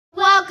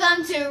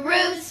to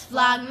Ruth's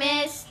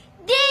Vlogmas.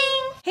 Ding!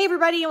 Hey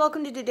everybody, and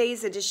welcome to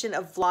today's edition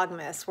of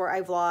Vlogmas, where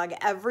I vlog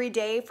every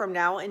day from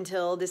now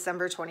until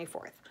December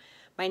 24th.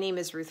 My name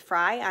is Ruth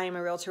Fry. I am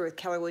a realtor with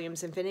Keller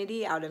Williams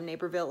Infinity out of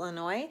Naperville,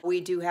 Illinois.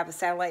 We do have a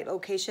satellite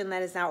location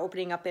that is now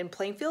opening up in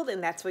Plainfield,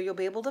 and that's where you'll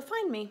be able to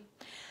find me.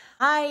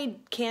 I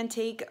can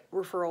take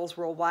referrals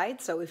worldwide,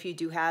 so if you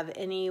do have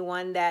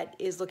anyone that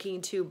is looking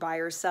to buy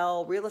or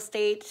sell real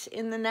estate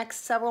in the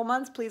next several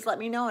months, please let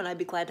me know and I'd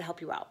be glad to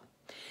help you out.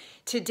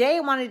 Today I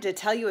wanted to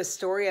tell you a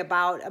story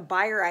about a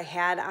buyer I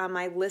had on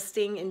my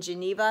listing in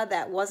Geneva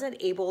that wasn't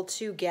able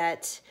to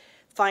get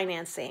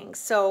financing.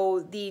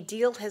 So the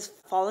deal has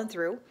fallen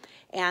through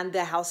and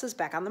the house is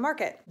back on the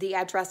market. The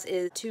address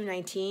is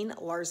 219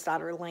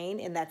 Larsdottir Lane,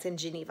 and that's in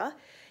Geneva.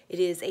 It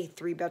is a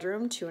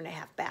 3-bedroom,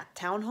 2.5-bath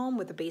townhome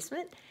with a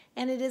basement,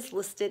 and it is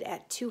listed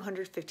at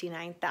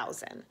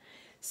 $259,000.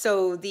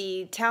 So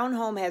the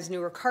townhome has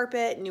newer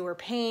carpet, newer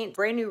paint,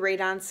 brand new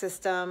radon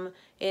system,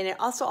 and it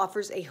also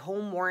offers a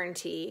home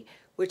warranty,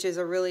 which is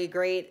a really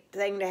great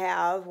thing to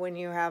have when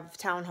you have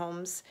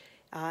townhomes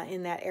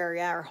in that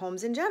area or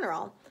homes in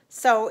general.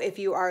 So if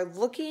you are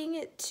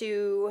looking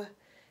to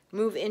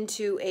move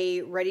into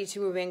a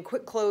ready-to-move-in,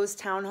 quick-close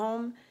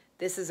townhome,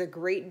 this is a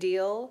great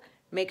deal.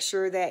 Make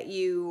sure that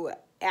you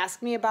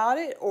ask me about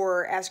it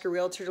or ask your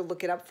realtor to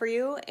look it up for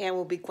you, and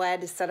we'll be glad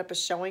to set up a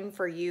showing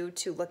for you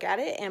to look at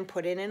it and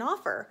put in an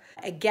offer.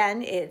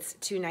 Again, it's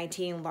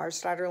 219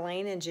 Larsdottir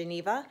Lane in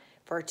Geneva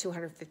for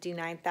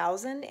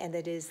 $259,000, and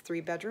it is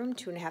 3-bedroom,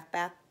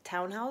 2.5-bath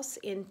townhouse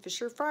in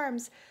Fisher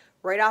Farms,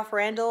 right off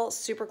Randall,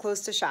 super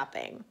close to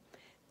shopping.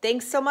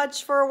 Thanks so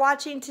much for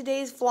watching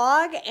today's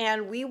vlog,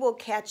 and we will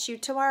catch you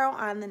tomorrow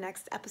on the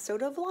next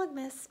episode of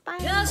Vlogmas. Bye.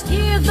 Just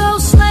hear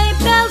those sleigh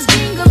bells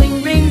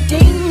jingling, ring,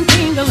 ding,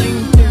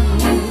 tingling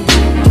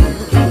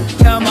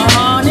too. Come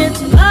on,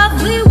 it's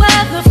lovely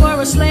weather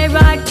for a sleigh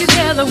ride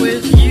together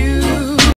with you.